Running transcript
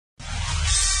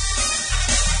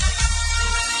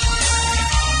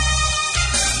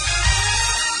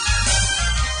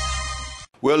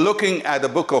We're looking at the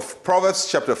book of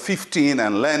Proverbs chapter 15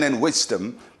 and learning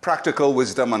wisdom, practical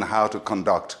wisdom on how to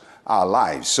conduct our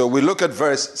lives. So we look at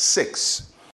verse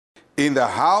 6. In the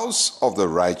house of the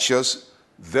righteous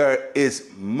there is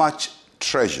much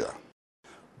treasure,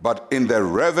 but in the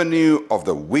revenue of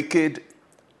the wicked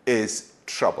is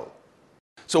trouble.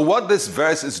 So what this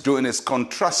verse is doing is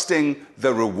contrasting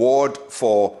the reward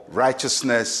for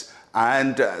righteousness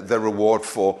and the reward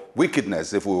for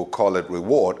wickedness, if we will call it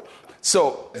reward.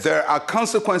 So there are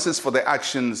consequences for the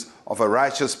actions of a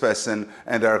righteous person,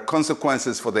 and there are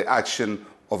consequences for the action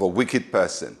of a wicked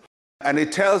person. And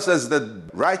it tells us that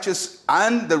righteous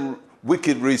and the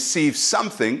wicked receive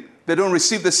something. They don't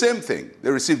receive the same thing.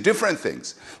 They receive different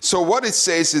things. So what it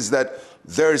says is that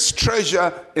there is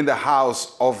treasure in the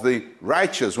house of the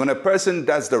righteous. When a person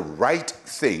does the right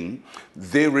thing,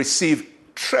 they receive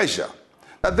treasure.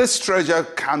 Now, this treasure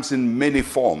comes in many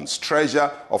forms.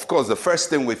 Treasure, of course, the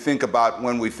first thing we think about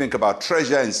when we think about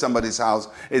treasure in somebody's house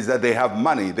is that they have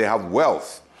money, they have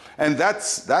wealth. And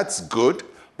that's good,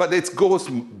 but it goes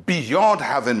beyond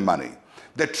having money.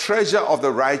 The treasure of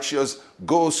the righteous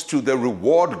goes to the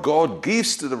reward God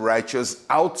gives to the righteous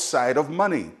outside of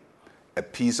money. A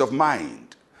peace of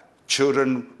mind,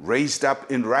 children raised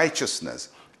up in righteousness,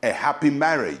 a happy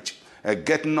marriage,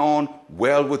 getting on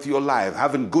well with your life,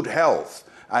 having good health.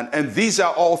 And these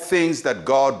are all things that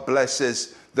God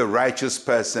blesses the righteous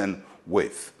person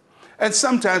with. And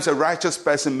sometimes a righteous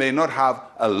person may not have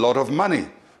a lot of money,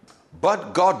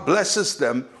 but God blesses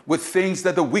them with things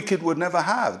that the wicked would never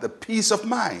have. The peace of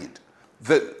mind,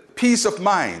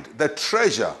 the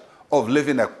treasure of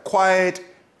living a quiet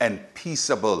and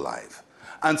peaceable life.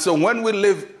 And so when we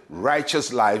live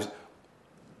righteous lives,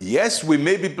 yes, we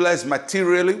may be blessed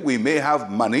materially, we may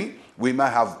have money, we may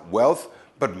have wealth,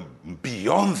 but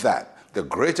beyond that, the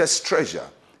greatest treasure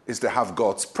is to have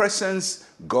God's presence,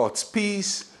 God's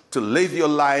peace, to live your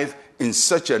life in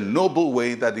such a noble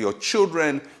way that your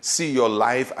children see your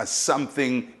life as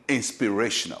something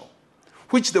inspirational,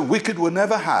 which the wicked will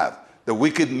never have. The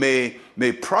wicked may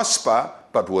prosper,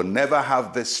 but will never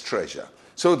have this treasure.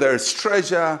 So there is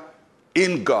treasure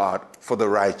in God for the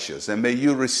righteous, and may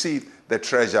you receive the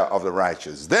treasure of the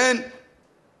righteous. Then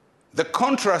the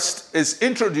contrast is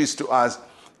introduced to us.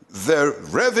 The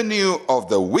revenue of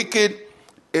the wicked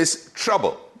is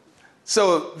trouble.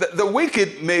 So the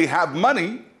wicked may have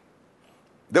money,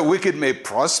 the wicked may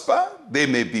prosper, they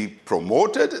may be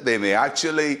promoted, they may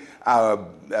actually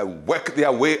work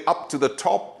their way up to the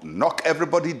top, knock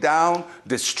everybody down,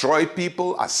 destroy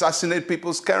people, assassinate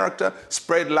people's character,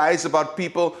 spread lies about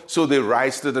people so they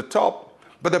rise to the top.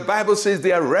 But the Bible says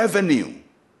their revenue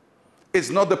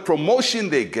is not the promotion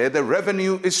they get, the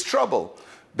revenue is trouble.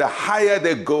 The higher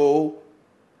they go,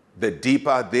 the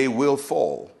deeper they will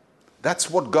fall. That's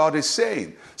what God is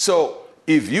saying. So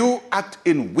if you act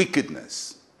in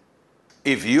wickedness,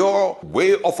 if your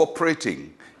way of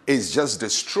operating is just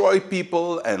destroy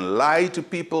people and lie to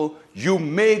people, you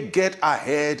may get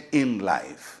ahead in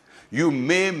life. You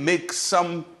may make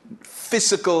some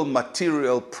physical,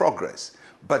 material progress,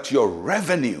 but your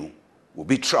revenue will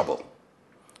be trouble.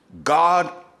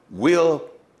 God will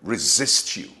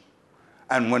resist you.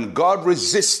 And when God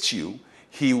resists you,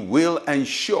 he will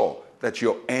ensure that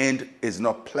your end is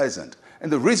not pleasant.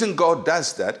 And the reason God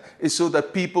does that is so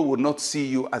that people will not see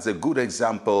you as a good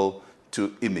example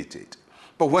to imitate.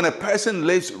 But when a person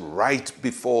lives right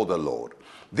before the Lord,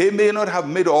 they may not have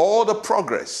made all the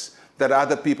progress that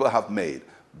other people have made,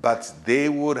 but they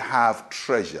would have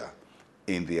treasure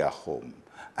in their home.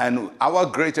 And our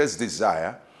greatest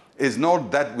desire is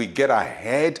not that we get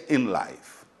ahead in life.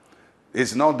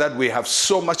 It's not that we have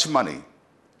so much money,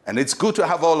 and it's good to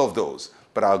have all of those,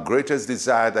 but our greatest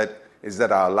desire is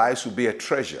that our lives will be a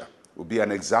treasure, will be an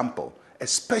example,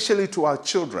 especially to our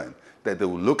children, that they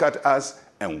will look at us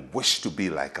and wish to be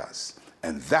like us.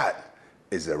 And that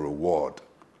is the reward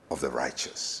of the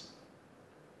righteous.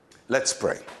 Let's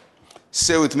pray.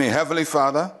 Say with me, Heavenly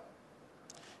Father,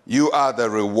 you are the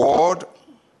reward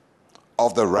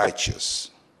of the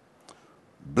righteous.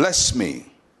 Bless me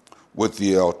with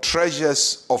your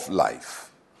treasures of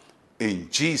life. In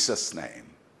Jesus' name,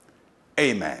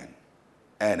 amen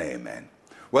and amen.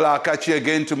 Well, I'll catch you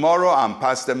again tomorrow. I'm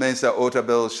Pastor Mensa,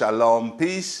 Otabil. Shalom,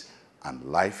 peace, and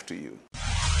life to you.